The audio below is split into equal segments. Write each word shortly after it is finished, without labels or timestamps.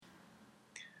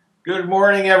Good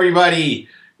morning, everybody.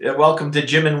 Welcome to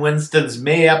Jim and Winston's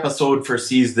May episode for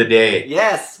Seize the Day.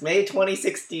 Yes, May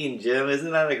 2016, Jim.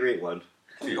 Isn't that a great one?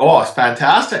 Oh, it's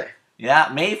fantastic. Yeah,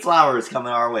 Mayflower is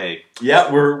coming our way.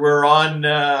 Yeah, we're on,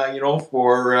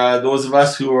 for those of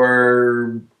us who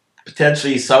are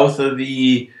potentially south of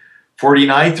the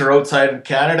 49th or outside of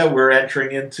Canada, we're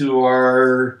entering into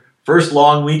our first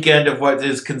long weekend of what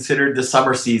is considered the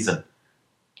summer season.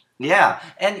 Yeah,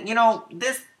 and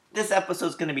this episode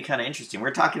is going to be kind of interesting.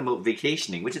 We're talking about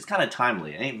vacationing, which is kind of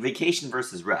timely. Vacation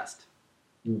versus rest.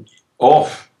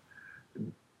 Oh,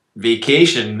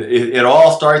 vacation. It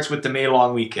all starts with the May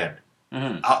long weekend.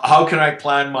 Mm-hmm. How can I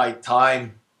plan my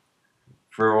time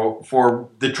for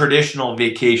the traditional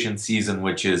vacation season,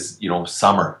 which is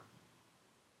summer?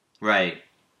 Right.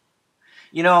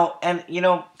 As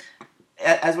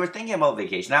we're thinking about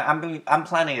vacation, I'm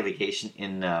planning a vacation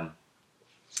in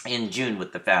June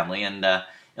with the family, and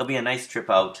it'll be a nice trip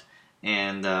out.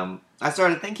 And I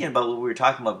started thinking about what we were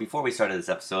talking about before we started this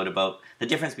episode about the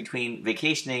difference between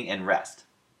vacationing and rest.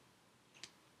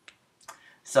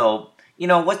 So,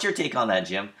 what's your take on that,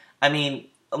 Jim? I mean,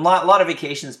 a lot of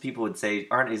vacations people would say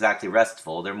aren't exactly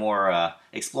restful. They're more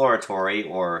exploratory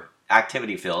or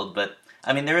activity filled. But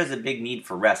I mean, there is a big need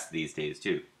for rest these days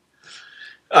too.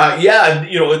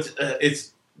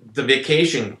 It's the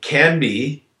vacation can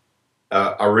be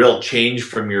a real change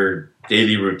from your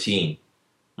daily routine.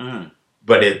 Mm-hmm.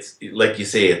 But it's like you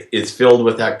say, it's filled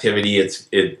with activity. It's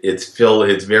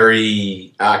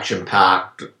very action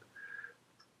packed,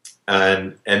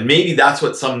 and maybe that's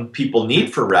what some people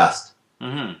need for rest,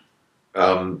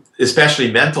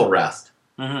 especially mental rest.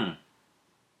 Mm-hmm.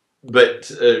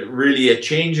 But really, a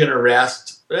change and a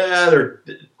rest,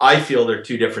 I feel they're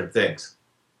two different things.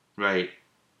 Right.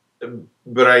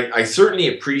 But I certainly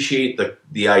appreciate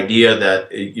the idea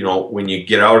that when you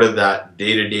get out of that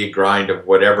day-to-day grind of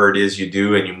whatever it is you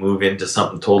do and you move into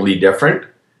something totally different,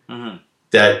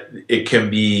 that it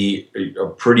can be a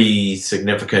pretty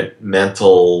significant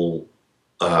mental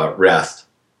rest.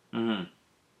 Mm-hmm.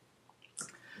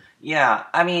 Yeah,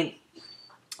 I mean,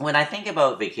 when I think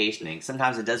about vacationing,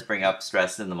 sometimes it does bring up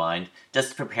stress in the mind,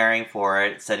 just preparing for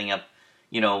it, setting up.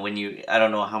 I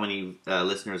don't know how many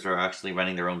listeners are actually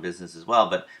running their own business as well,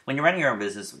 but when you're running your own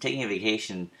business, taking a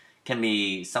vacation can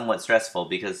be somewhat stressful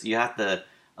because you have to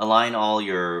align all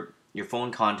your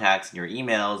phone contacts and your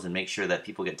emails and make sure that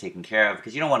people get taken care of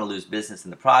because you don't want to lose business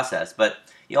in the process, but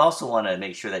you also want to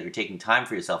make sure that you're taking time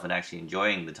for yourself and actually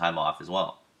enjoying the time off as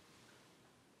well.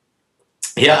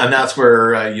 Yeah, and that's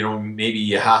where maybe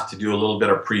you have to do a little bit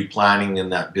of pre-planning in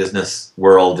that business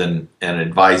world and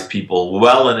advise people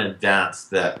well in advance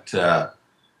that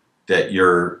that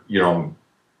you're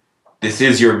this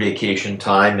is your vacation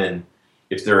time, and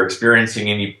if they're experiencing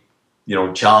any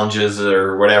challenges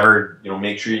or whatever,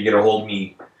 make sure you get a hold of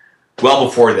me well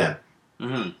before then.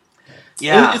 Mm-hmm.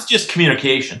 Yeah, it's just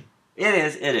communication. It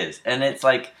is, and it's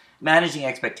like managing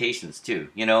expectations too.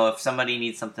 If somebody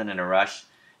needs something in a rush,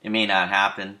 it may not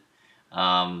happen.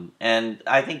 And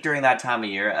I think during that time of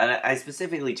year, and I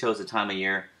specifically chose a time of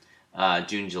year,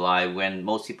 June, July, when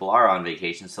most people are on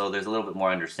vacation, so there's a little bit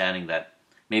more understanding that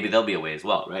maybe they'll be away as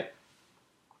well, right?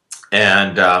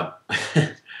 And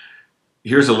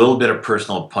here's a little bit of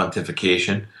personal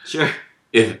pontification. Sure.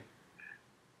 If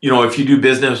you do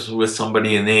business with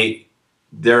somebody and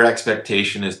their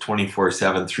expectation is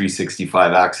 24/7,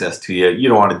 365 access to you, you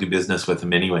don't want to do business with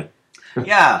them anyway.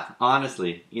 Yeah,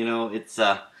 honestly, it's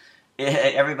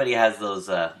everybody has those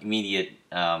immediate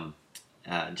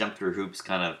jump through hoops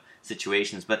kind of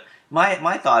situations. But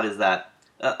my thought is that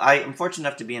I am fortunate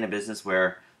enough to be in a business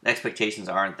where the expectations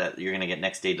aren't that you're going to get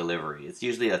next day delivery. It's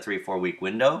usually a 3-4 week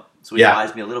window, so it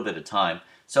buys me a little bit of time.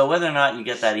 So whether or not you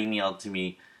get that email to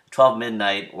me 12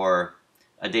 midnight or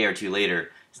a day or two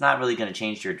later, it's not really going to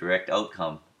change your direct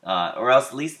outcome. Or else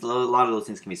at least a lot of those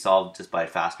things can be solved just by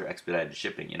faster expedited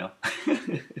shipping,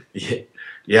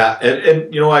 Yeah,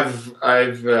 and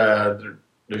I've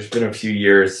there's been a few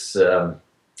years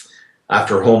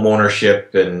after home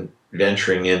ownership and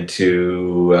venturing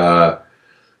into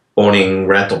owning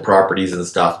rental properties and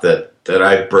stuff that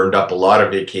I've burned up a lot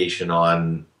of vacation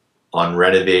on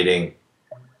renovating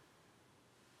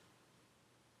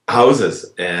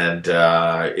houses, and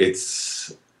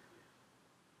it's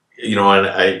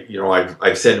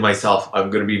I've said to myself, I'm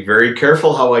going to be very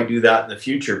careful how I do that in the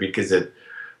future because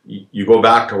you go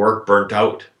back to work burnt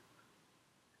out.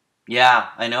 Yeah,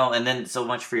 I know. And then so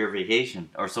much for your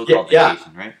vacation or so-called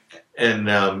vacation, right? And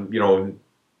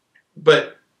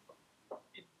but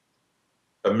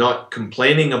I'm not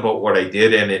complaining about what I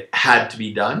did, and it had to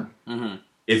be done. Mm-hmm.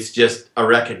 it's just a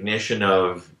recognition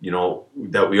of,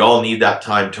 that we all need that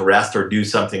time to rest or do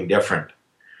something different.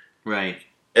 Right.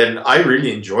 And I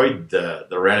really enjoyed the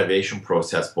renovation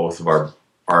process, both of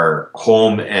our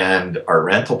home and our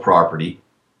rental property.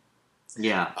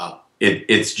 Yeah.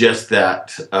 It's just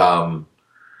that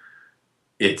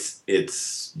it's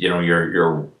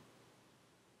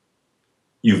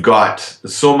you've got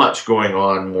so much going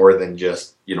on more than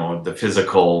just the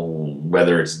physical,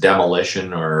 whether it's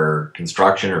demolition or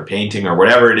construction or painting or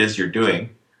whatever it is you're doing.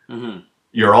 Mm-hmm.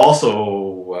 You're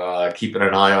also keeping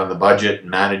an eye on the budget and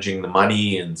managing the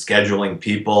money and scheduling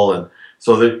people, and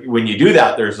so that when you do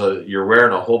that, you're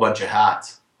wearing a whole bunch of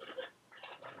hats.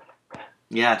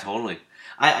 Yeah, totally.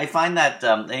 I find that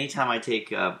anytime I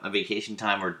take a vacation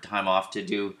time or time off to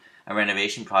do a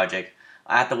renovation project,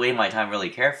 I have to weigh my time really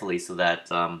carefully so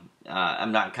that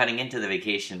I'm not cutting into the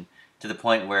vacation to the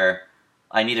point where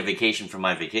I need a vacation from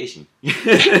my vacation.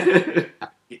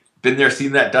 Been there,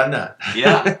 seen that, done that.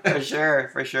 Yeah, for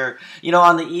sure.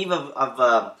 On the eve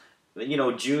of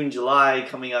June, July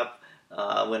coming up,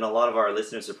 when a lot of our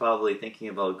listeners are probably thinking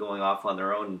about going off on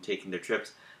their own and taking their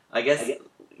trips, I guess,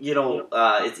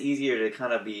 it's easier to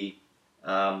kind of be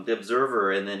the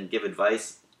observer and then give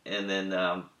advice and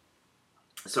then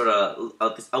sort of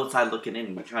outside looking in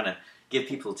and trying to give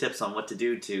people tips on what to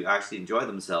do to actually enjoy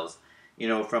themselves.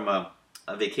 From a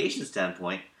vacation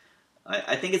standpoint,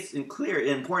 I think it's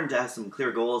important to have some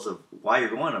clear goals of why you're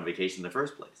going on vacation in the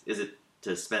first place. Is it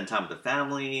to spend time with the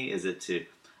family? Is it to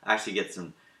actually get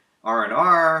some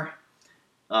R&R?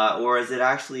 Or is it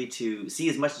actually to see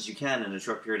as much as you can in a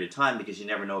short period of time, because you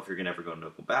never know if you're ever going to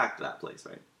go back to that place,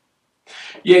 right?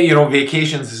 Yeah,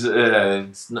 vacations,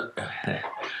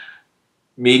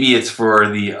 maybe it's for a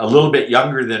little bit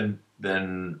younger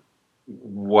than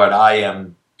what I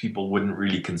am. People wouldn't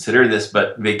really consider this,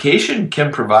 but vacation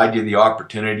can provide you the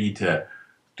opportunity to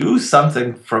do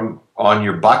something on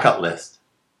your bucket list.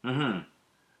 Mm-hmm.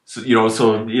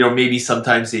 So maybe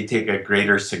sometimes they take a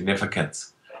greater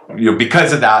significance.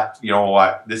 Because of that,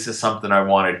 this is something I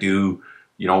want to do,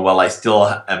 while I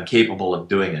still am capable of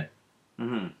doing it.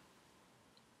 Mm-hmm.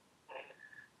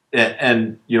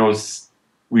 And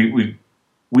we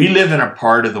live in a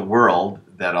part of the world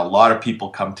that a lot of people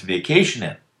come to vacation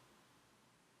in.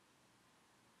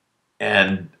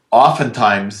 And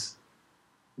oftentimes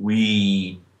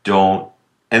we don't,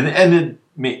 and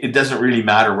it doesn't really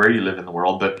matter where you live in the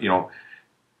world, but you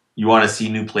want to see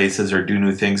new places or do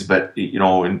new things. But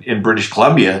in British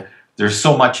Columbia, there's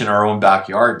so much in our own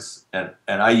backyards, and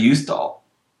I used to,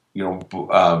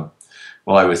 while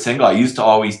I was single, I used to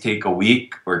always take a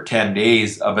week or 10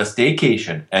 days of a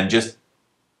staycation and just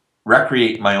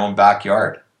recreate in my own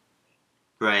backyard.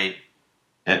 Right.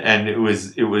 And it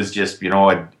was just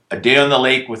a day on the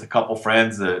lake with a couple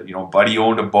friends. Buddy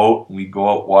owned a boat, and we'd go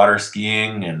out water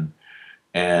skiing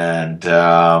and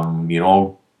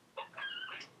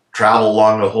travel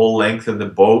along the whole length of the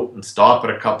boat and stop at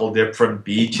a couple different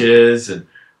beaches and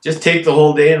just take the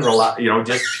whole day and relax.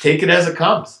 Just take it as it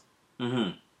comes.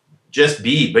 Mm-hmm. Just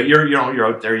be. But you're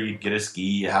out there. You get a ski.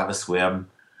 You have a swim.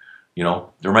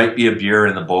 There might be a beer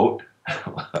in the boat,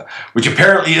 which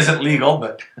apparently isn't legal.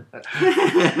 But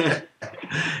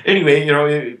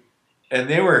anyway, and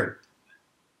they were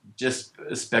just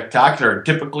spectacular.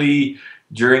 Typically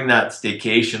during that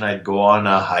staycation, I'd go on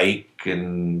a hike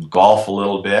and golf a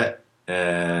little bit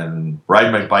and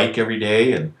ride my bike every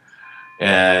day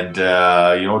and do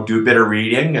a bit of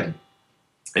reading, and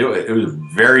it was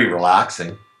very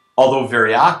relaxing, although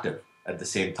very active at the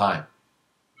same time.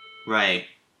 Right.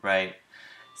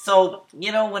 So,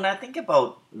 when I think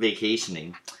about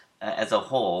vacationing as a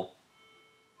whole,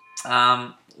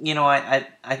 I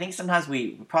think sometimes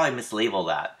we probably mislabel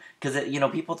that, because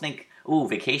people think, "Ooh,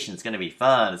 vacation is going to be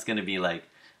fun. It's going to be like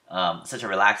such a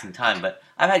relaxing time." But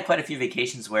I've had quite a few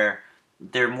vacations where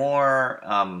they're more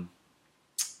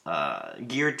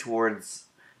geared towards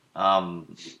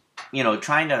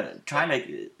trying to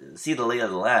see the lay of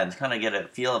the land, kind of get a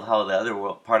feel of how the other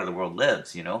part of the world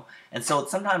lives, And so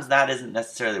sometimes that isn't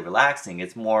necessarily relaxing.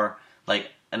 It's more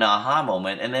like an aha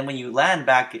moment. And then when you land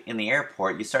back in the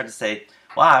airport, you start to say,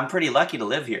 "Wow, I'm pretty lucky to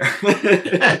live here."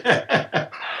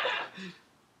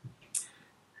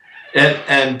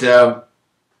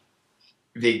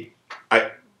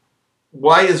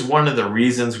 Why is one of the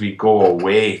reasons we go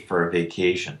away for a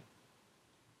vacation?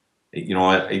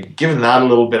 I've given that a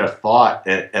little bit of thought,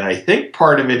 and I think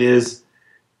part of it is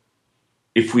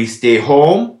if we stay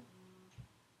home,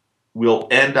 we'll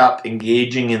end up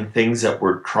engaging in things that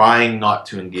we're trying not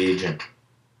to engage in.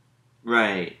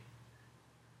 Right.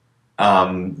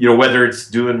 whether it's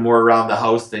doing more around the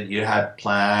house than you had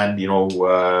planned,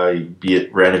 be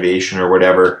it renovation or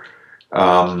whatever,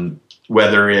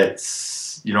 whether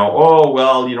it's, oh,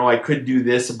 well, I could do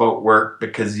this about work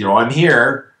because, I'm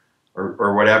here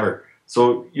or whatever.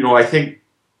 So, I think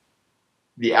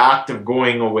the act of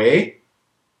going away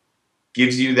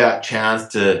gives you that chance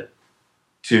to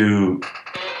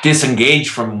disengage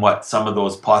from what some of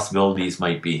those possibilities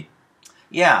might be.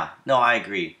 Yeah, no, I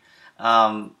agree.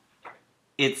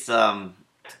 It's one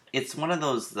of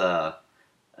those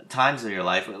times in your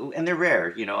life, and they're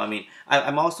rare. I mean,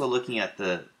 I'm also looking at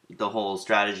the whole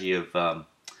strategy of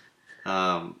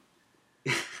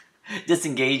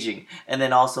disengaging, and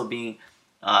then also being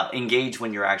engaged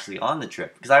when you're actually on the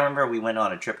trip. Because I remember we went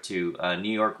on a trip to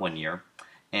New York one year,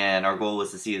 and our goal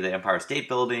was to see the Empire State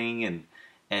Building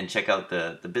and check out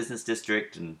the business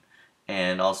district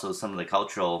and also some of the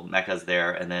cultural meccas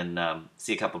there, and then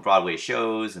see a couple Broadway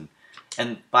shows.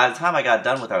 And by the time I got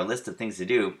done with our list of things to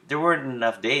do, there weren't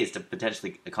enough days to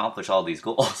potentially accomplish all these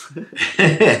goals.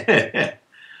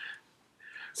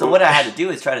 So what I had to do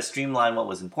is try to streamline what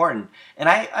was important. And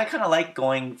I kind of like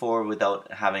going forward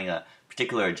without having a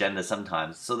particular agenda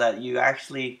sometimes, so that you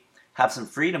actually have some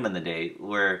freedom in the day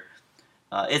where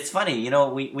it's funny,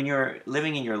 when you're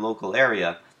living in your local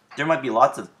area, there might be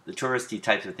lots of the touristy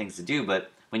types of things to do,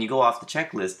 but when you go off the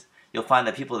checklist, you'll find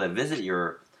that people that visit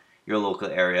your local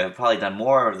area have probably done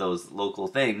more of those local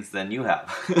things than you have.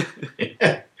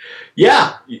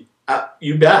 Yeah,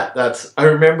 you bet. I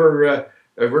remember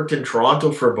I worked in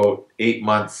Toronto for about 8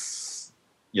 months,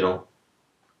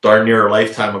 darn near a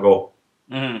lifetime ago.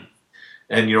 Mm-hmm.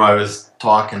 And, I was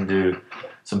talking to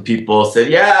some people, said,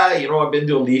 yeah, I've been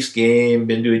to a Leafs game,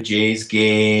 been to a Jays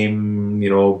game,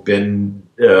 been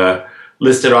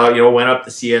listed off, went up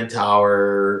the CN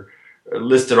Tower,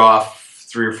 listed off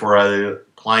 3 or 4 other,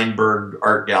 Kleinberg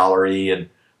Art Gallery, and a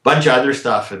bunch of other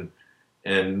stuff.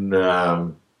 And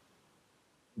the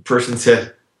person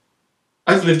said,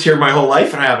 I've lived here my whole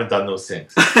life and I haven't done those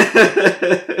things.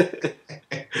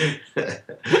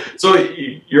 So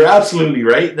you're absolutely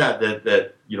right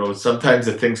that sometimes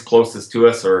the things closest to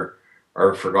us are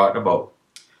forgotten about.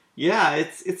 Yeah,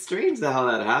 it's strange how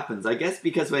that happens. I guess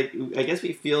because I guess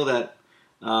we feel that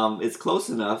it's close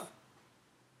enough.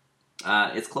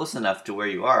 It's close enough to where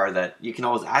you are that you can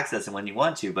always access it when you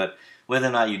want to. But whether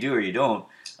or not you do or you don't,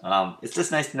 it's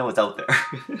just nice to know it's out there.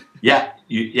 Yeah.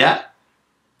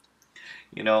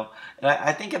 And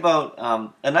I think about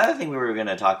another thing we were going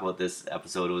to talk about this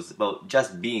episode was about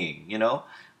just being.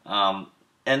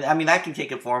 And I mean that can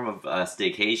take a form of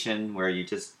staycation where you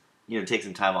just take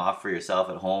some time off for yourself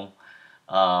at home,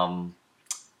 and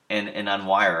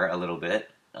unwire a little bit.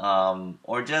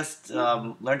 Or just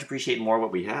learn to appreciate more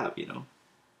what we have,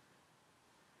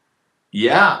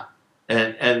 Yeah,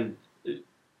 and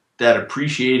that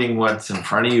appreciating what's in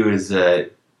front of you is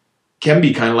can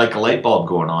be kind of like a light bulb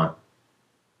going on.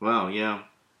 Wow, yeah.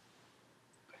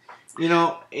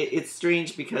 It's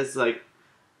strange because like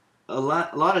a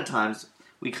lot of times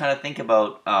we kind of think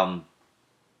about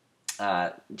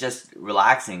just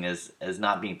relaxing as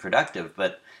not being productive,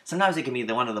 but sometimes it can be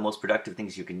one of the most productive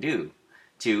things you can do,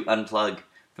 to unplug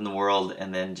from the world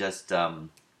and then just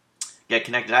get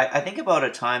connected. I think about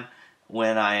a time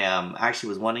when I actually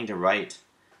was wanting to write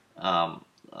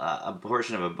a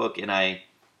portion of a book, and I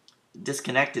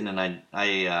disconnected and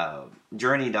I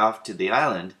journeyed off to the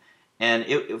island. And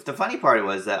the funny part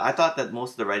was that I thought that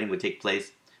most of the writing would take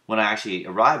place when I actually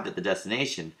arrived at the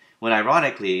destination, when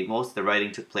ironically most of the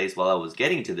writing took place while I was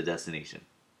getting to the destination.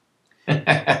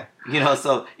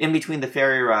 So in between the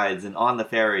ferry rides and on the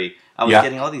ferry, I was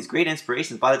getting all these great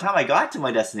inspirations. By the time I got to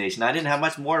my destination, I didn't have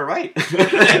much more to write.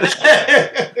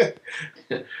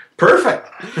 Perfect.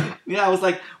 I was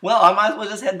like, well, I might as well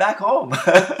just head back home.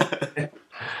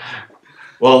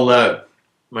 Well,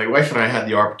 my wife and I had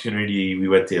the opportunity. We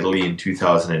went to Italy in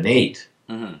 2008,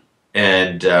 mm-hmm.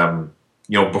 and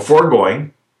before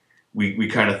going, we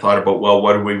kind of thought about, well,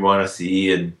 what do we want to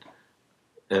see,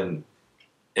 and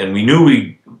we knew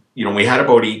we had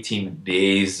about 18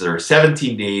 days or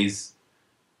 17 days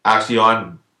actually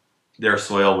on their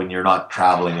soil when you're not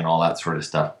traveling and all that sort of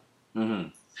stuff. Mm-hmm.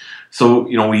 So,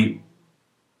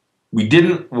 we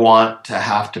didn't want to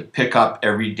have to pick up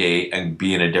every day and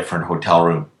be in a different hotel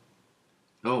room.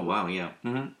 Oh, wow, yeah.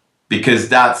 Mm-hmm. Because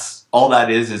that's all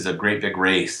that is a great big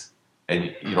race.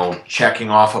 And, checking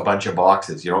off a bunch of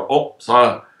boxes,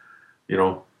 saw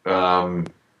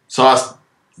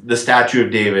the Statue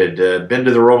of David, been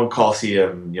to the Roman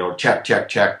Colosseum, check.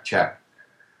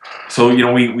 So,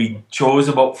 we chose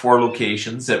about 4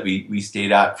 locations that we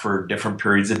stayed at for different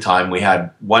periods of time. We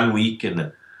had 1 week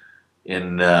in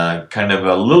in kind of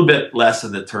a little bit less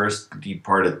of the touristy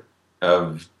part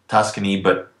of Tuscany.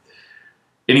 But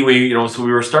anyway, so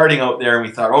we were starting out there, and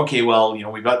we thought, okay, well,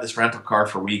 we got this rental car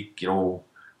for a week.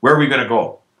 Where are we going to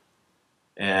go?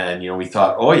 And we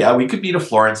thought, oh yeah, we could be to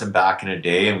Florence and back in a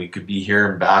day, and we could be here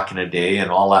and back in a day, and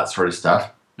all that sort of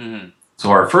stuff. Mm-hmm. So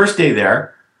our first day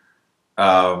there,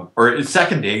 or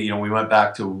second day, we went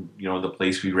back to the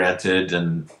place we rented,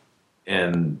 and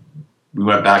we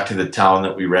went back to the town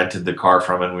that we rented the car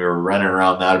from, and we were running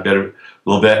around that a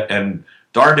little bit, and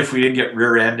darned if we didn't get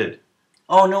rear-ended.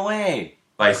 Oh, no way.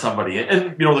 By somebody.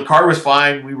 And the car was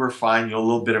fine, we were fine, a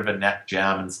little bit of a neck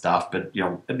jam and stuff, but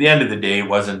at the end of the day, it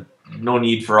wasn't no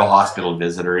need for a hospital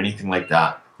visit or anything like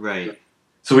that. Right.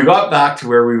 So we got back to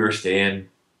where we were staying,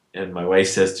 and my wife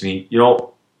says to me,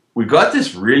 we got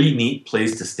this really neat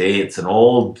place to stay. It's an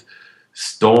old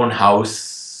stone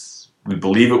house. We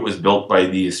believe it was built by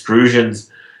the Etruscans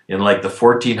in like the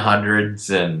 1400s,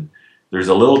 and there's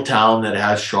a little town that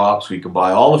has shops. We can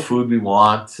buy all the food we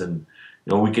want, and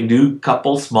we can do a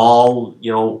couple small,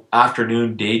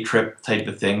 afternoon day trip type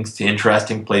of things to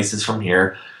interesting places from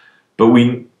here. But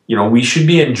we should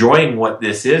be enjoying what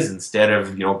this is instead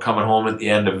of, coming home at the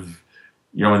end of,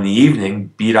 in the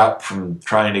evening, beat up from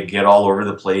trying to get all over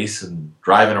the place and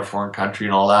driving a foreign country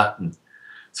and all that. And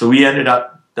so we ended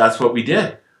up, that's what we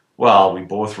did. Well, we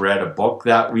both read a book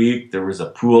that week. There was a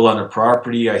pool on the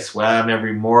property. I swam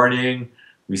every morning.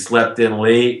 We slept in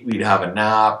late. We'd have a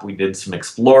nap. We did some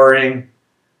exploring.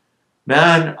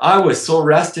 Man, I was so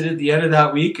rested at the end of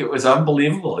that week. It was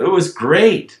unbelievable. It was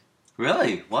great.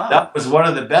 Really? Wow. That was one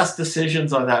of the best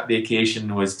decisions on that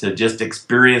vacation, was to just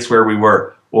experience where we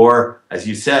were. Or, as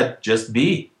you said, just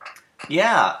be.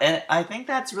 Yeah, and I think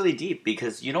that's really deep,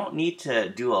 because you don't need to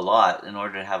do a lot in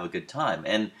order to have a good time.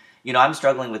 And, I'm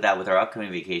struggling with that with our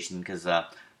upcoming vacation, because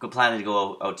we're planning to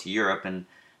go out to Europe, and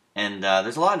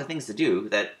there's a lot of things to do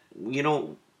that, we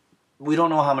don't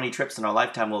know how many trips in our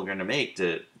lifetime we're going to make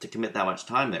to commit that much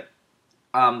time there.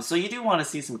 So you do want to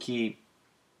see some key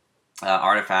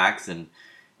artifacts and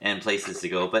places to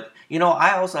go. But,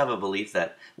 I also have a belief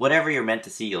that whatever you're meant to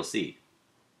see, you'll see.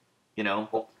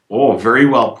 Oh, very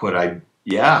well put.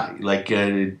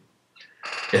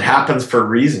 It happens for a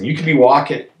reason. You could be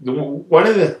walking. One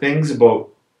of the things about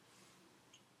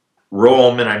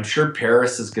Rome, and I'm sure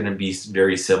Paris is going to be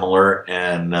very similar,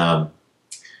 and all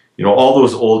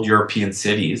those old European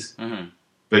cities. Mm-hmm.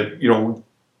 But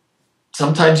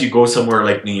sometimes you go somewhere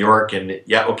like New York, and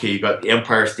you got the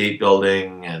Empire State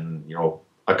Building, and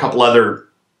a couple other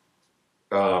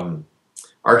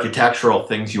architectural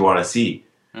things you want to see.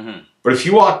 Mm-hmm. But if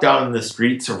you walk down the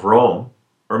streets of Rome,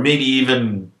 or maybe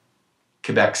even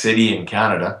Quebec City in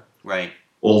Canada, right,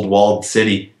 old walled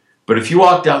city, but if you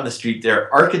walk down the street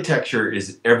there, architecture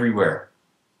is everywhere.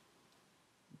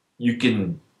 You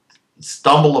can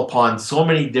stumble upon so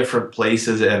many different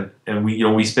places, and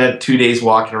we spent 2 days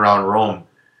walking around Rome.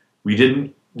 We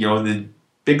didn't, the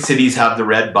big cities have the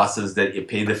red buses that you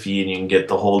pay the fee and you can get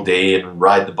the whole day and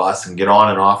ride the bus and get on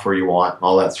and off where you want and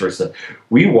all that sort of stuff.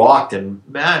 We walked, and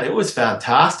man, it was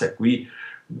fantastic. We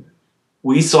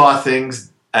saw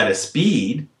things at a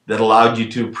speed that allowed you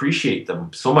to appreciate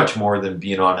them so much more than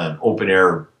being on an open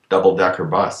air double-decker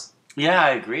bus. Yeah, I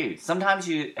agree. Sometimes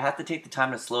you have to take the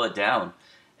time to slow it down.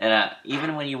 And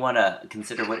even when you want to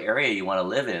consider what area you want to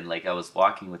live in, like I was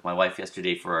walking with my wife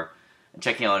yesterday for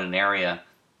checking out an area,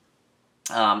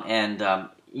 and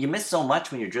you miss so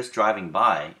much when you're just driving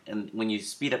by, and when you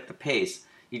speed up the pace,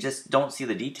 you just don't see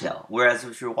the detail. Whereas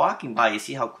if you're walking by, you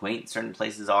see how quaint certain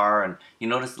places are, and you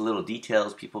notice the little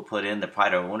details people put in, the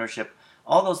pride of ownership,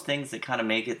 all those things that kind of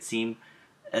make it seem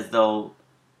as though,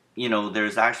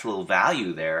 there's actual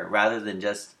value there, rather than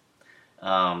just,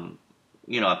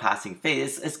 a passing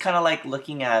phase. It's kind of like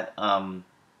looking at, trying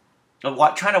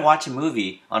to watch a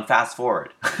movie on fast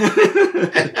forward.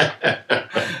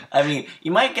 I mean,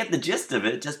 you might get the gist of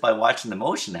it just by watching the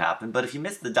motion happen, but if you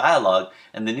miss the dialogue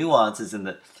and the nuances and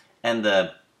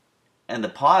the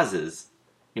pauses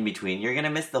in between, you're going to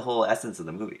miss the whole essence of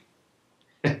the movie.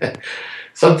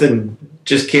 Something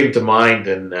just came to mind,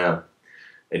 and I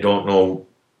don't know,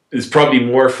 it's probably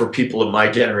more for people of my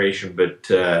generation, but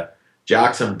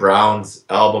Jackson Browne's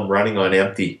album Running on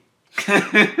Empty,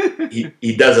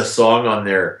 he does a song on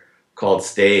there called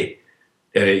Stay,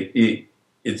 and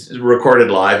it's recorded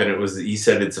live, and he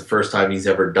said it's the first time he's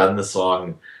ever done the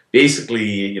song.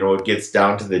 Basically, it gets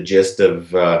down to the gist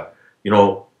of,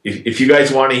 if you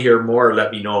guys want to hear more,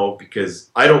 let me know, because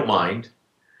I don't mind.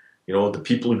 The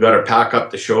people who got to pack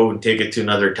up the show and take it to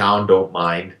another town don't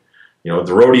mind. The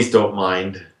roadies don't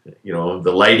mind.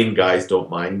 The lighting guys don't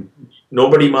mind.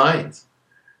 Nobody minds.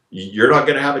 you're not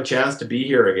going to have a chance to be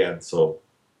here again. So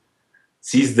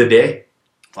seize the day.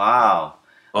 Wow.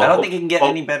 I don't think it can get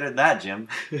any better than that, Jim.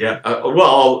 Yeah.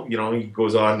 Well, he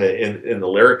goes on to, in the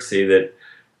lyrics say that,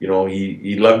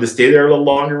 he'd love to stay there a little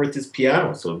longer with his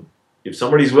piano. So if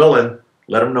somebody's willing,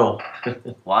 let him know.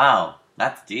 Wow.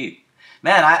 That's deep.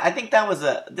 Man, I think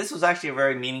this was actually a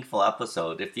very meaningful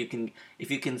episode. If you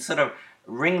can sort of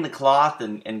wring the cloth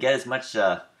and get as much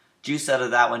juice out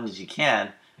of that one as you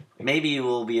can, maybe you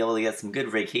will be able to get some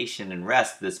good vacation and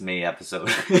rest this May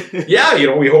episode.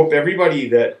 Yeah, we hope everybody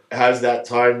that has that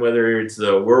time, whether it's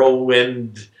a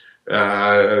whirlwind,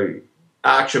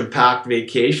 action-packed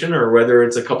vacation, or whether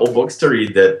it's a couple books to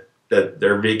read, that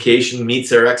their vacation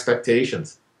meets their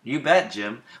expectations. You bet,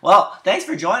 Jim. Well, thanks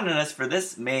for joining us for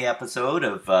this May episode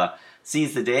of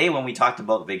Seize the Day when we talked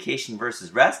about vacation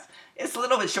versus rest. It's a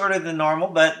little bit shorter than normal,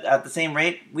 but at the same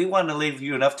rate, we wanted to leave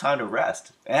you enough time to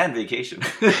rest and vacation.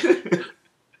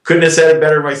 Couldn't have said it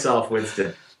better myself,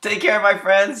 Winston. Take care, my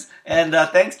friends. And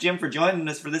thanks, Jim, for joining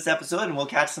us for this episode, and we'll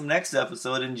catch some next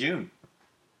episode in June.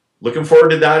 Looking forward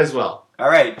to that as well. All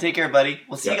right. Take care, buddy.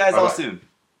 We'll see you guys all bye-bye. soon.